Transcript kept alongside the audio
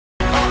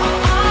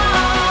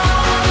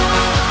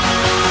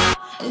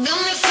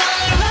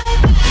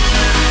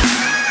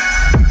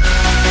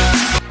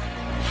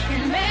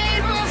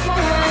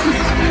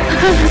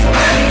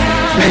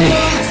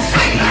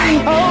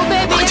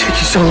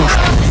so...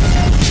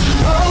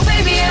 Oh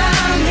baby,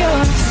 I'm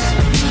yours.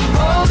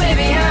 Oh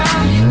baby,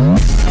 I'm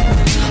yours.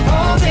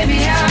 Oh baby,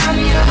 I'm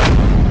yours.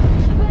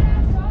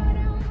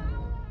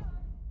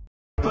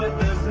 But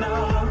there's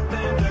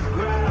nothing to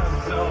grab,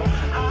 so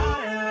I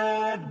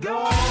let go.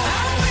 I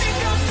think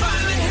I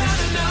finally had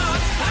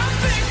enough. I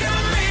think I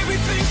maybe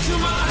think too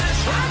much.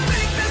 I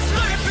think this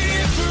might be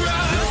it for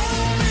us.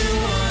 Only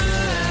one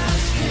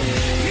last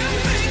kiss. You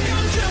think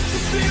I'm just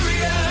too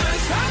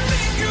serious. I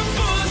think you're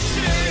full of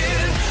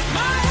shit.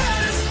 My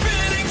head is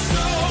spinning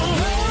so.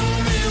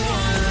 Only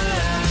one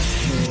last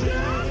kiss.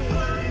 Just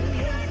when it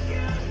can't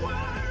get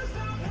worse,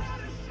 I've had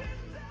a shit.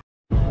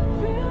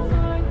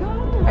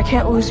 I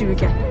can't lose you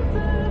again.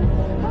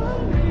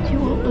 You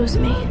won't lose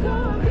me.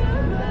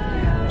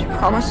 Do you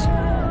promise?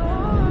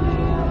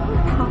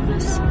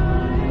 Promise.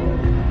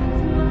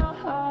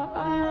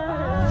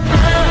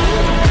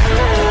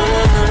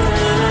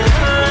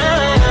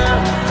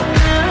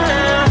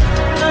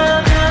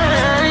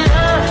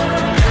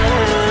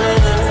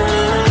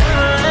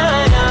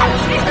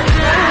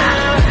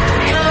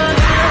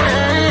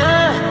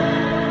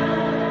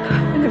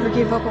 I never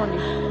gave up on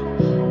you.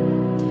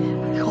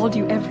 I called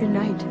you every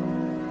night.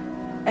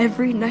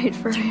 Every night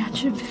for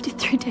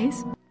 353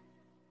 days.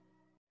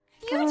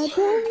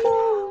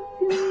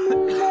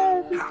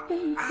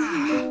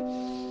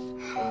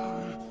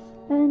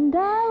 And I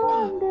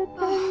wonder,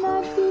 can I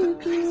I'm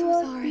so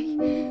sorry.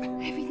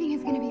 Everything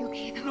is gonna be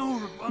okay though.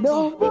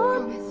 don't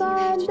want to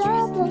find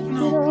out what's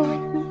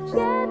wrong.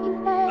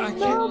 I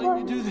can't let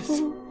you do this.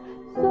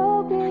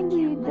 So can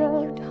we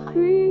just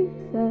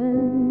pretend?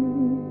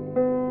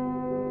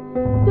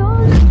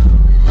 Don't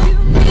you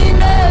mean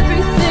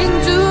everything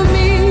to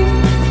me?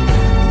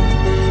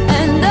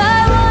 And I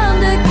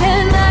wonder,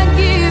 can I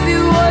give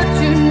you what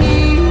you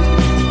need?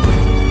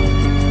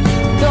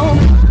 Don't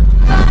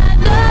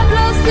find I've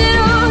lost it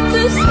all,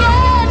 too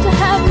scared to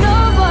have no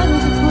one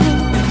to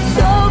prove.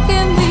 So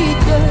can we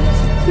just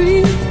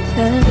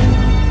pretend?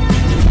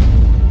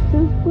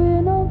 'Cause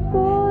we're not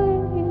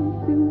falling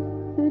into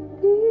the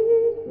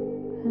deep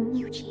end.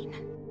 Eugene.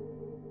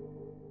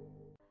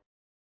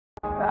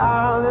 I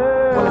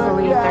want to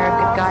believe there are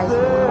good guys in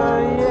the world.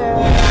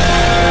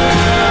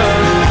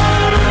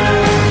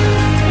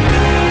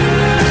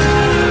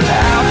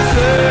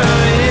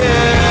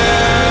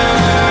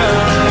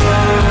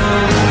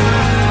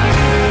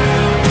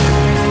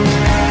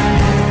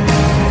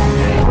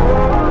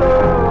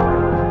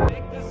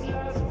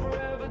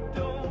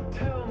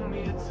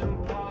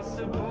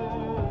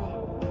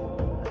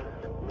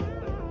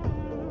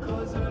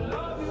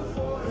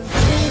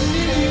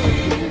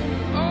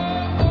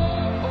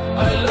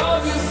 I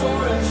love you for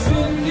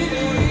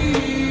infinity.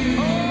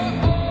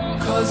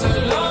 'Cause I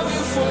love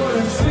you for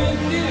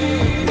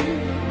infinity.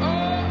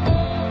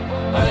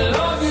 I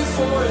love you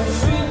for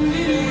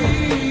infinity.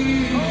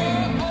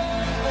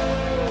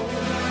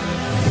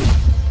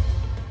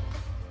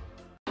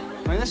 I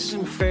mean, this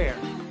isn't fair.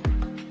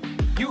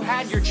 You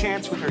had your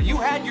chance with her. You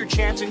had your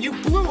chance and you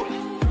blew it.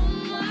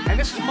 And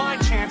this is my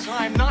chance, and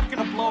I'm not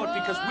going to blow it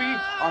because we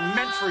are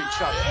meant for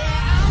each other.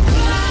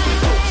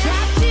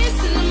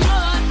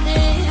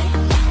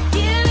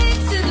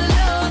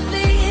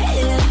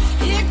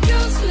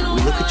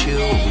 We look at you,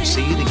 we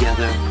see you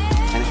together,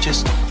 and it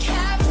just, it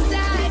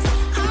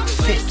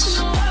fits.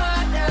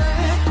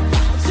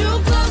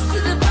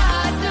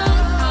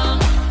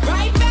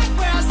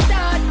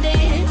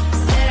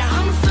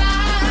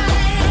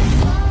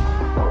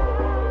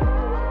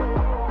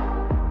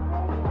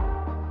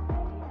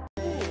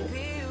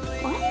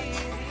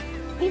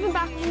 Even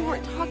back when we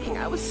weren't talking,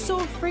 I was so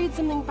afraid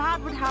something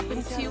bad would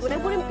happen to you and I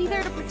wouldn't be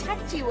there to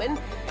protect you, and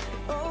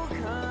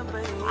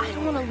I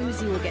don't want to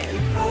lose you again.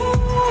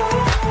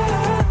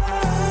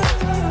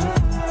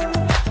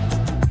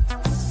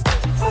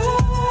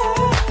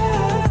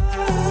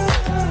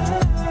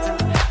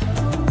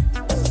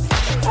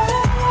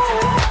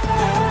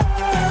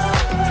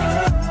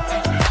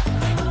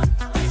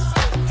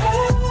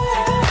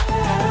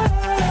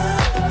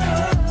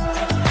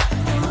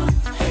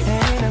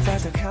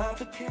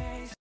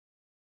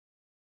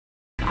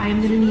 I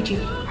am gonna need you,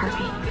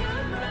 Harvey.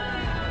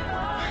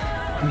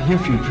 I'm here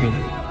for you,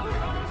 Prina.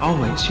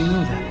 Always, you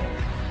know that.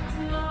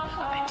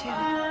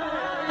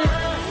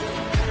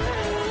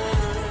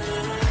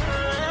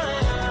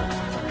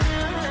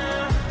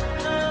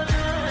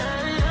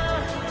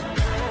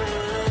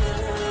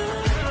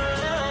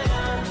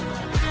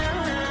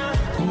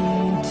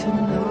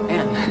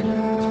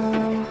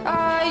 I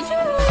do.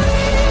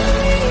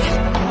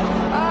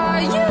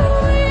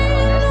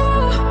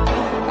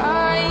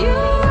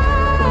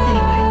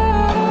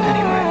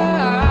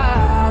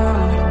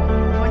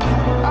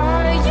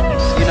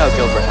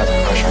 Gilbert has a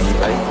crush on you,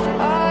 right?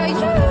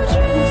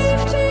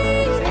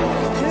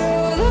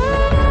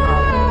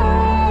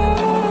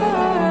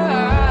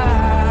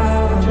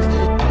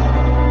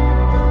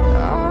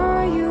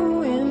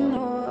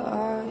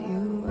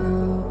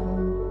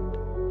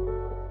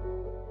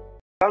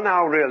 Well,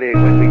 now, really,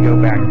 when we go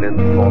back then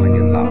to falling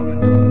in love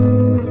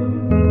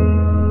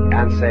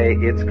and say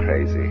it's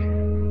crazy,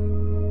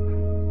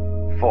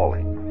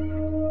 falling.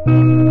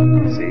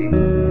 See,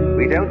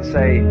 we don't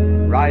say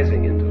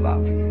rising into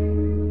love.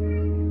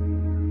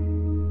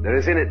 There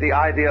is in it the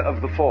idea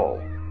of the fall.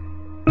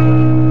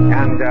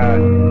 And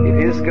it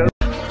is go.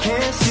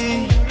 Can't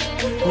see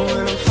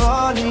when I'm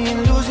falling,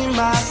 losing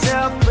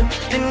myself, but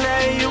then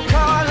there you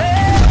call it.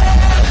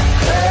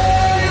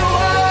 There you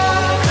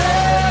are,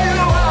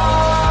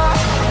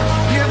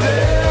 you're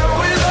there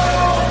with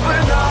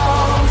open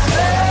arms.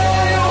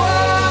 There you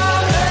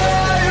are,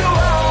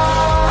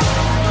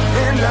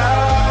 and I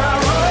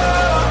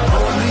run.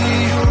 Only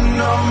you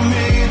know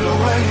me the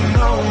way you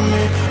know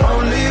me.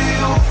 Only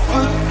you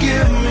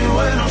forgive me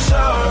when I'm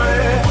sorry.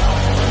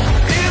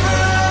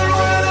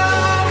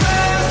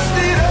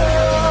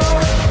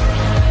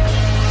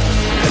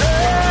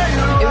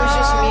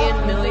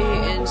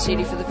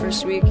 Sadie for the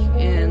first week,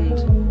 and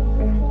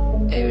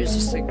it was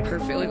just like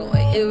perfect.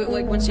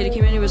 Like when Sadie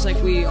came in, it was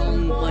like we all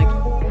like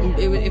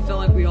it felt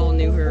like we all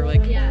knew her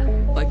like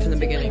from the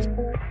beginning.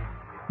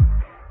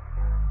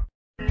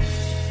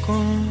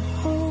 Gonna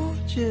hold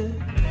you,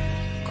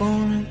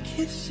 gonna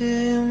kiss you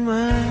in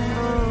my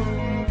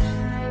arms.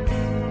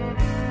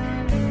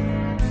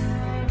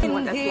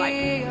 What that's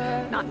like,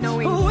 not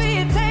knowing. Will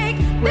you take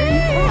me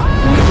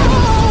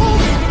home?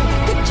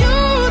 Could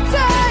you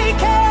take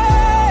care?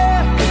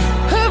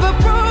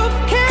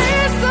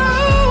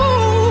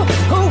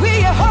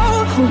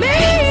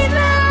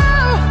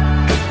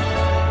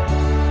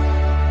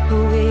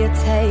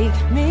 Take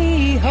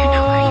me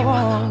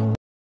home.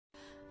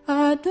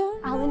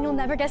 Alan, you'll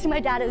never guess who my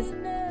dad is.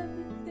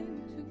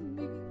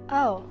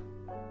 Oh.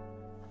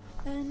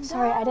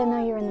 Sorry, I didn't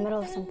know you were in the middle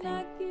of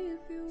something.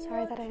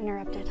 Sorry that I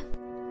interrupted.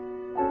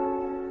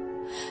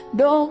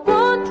 Don't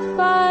want to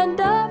find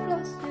out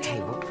lost.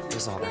 Hey, what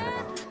was all that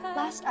about?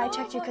 Last I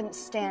checked, you couldn't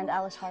stand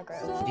Alice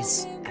Hargrove.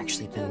 He's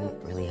actually been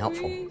really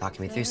helpful,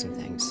 talking me through some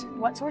things.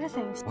 What sort of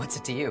things? What's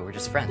it to you? We're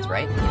just friends,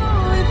 right?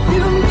 If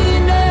you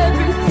mean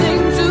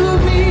everything to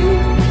me,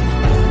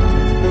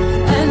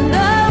 and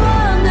I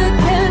wonder,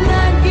 can I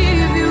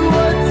give you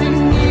what you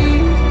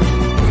need?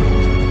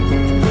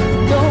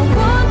 Don't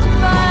want to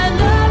find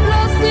I've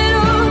lost it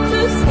all,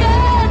 too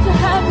scared to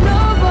have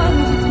no one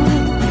to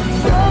blame.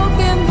 So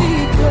can we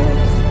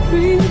just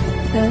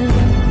pretend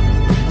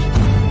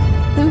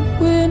that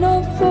we're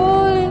not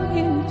falling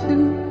into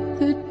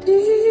the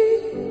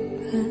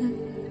deep end?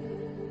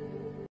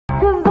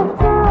 'Cause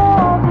after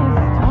all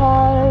this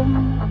time,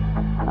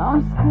 I'm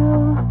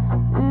still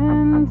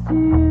into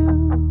you.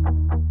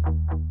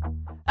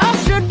 I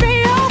should be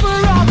over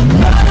all the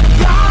other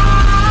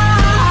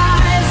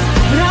guys,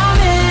 but I'm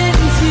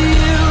into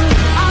you,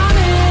 I'm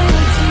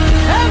into you.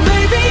 And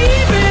baby,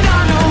 even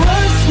on the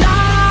worst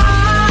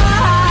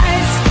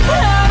nights,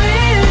 I'm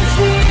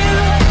into you,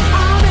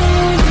 I'm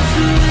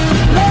into you.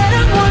 Let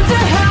them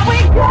wonder how we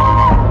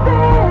got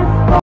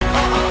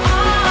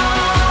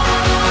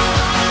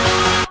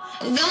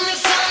this.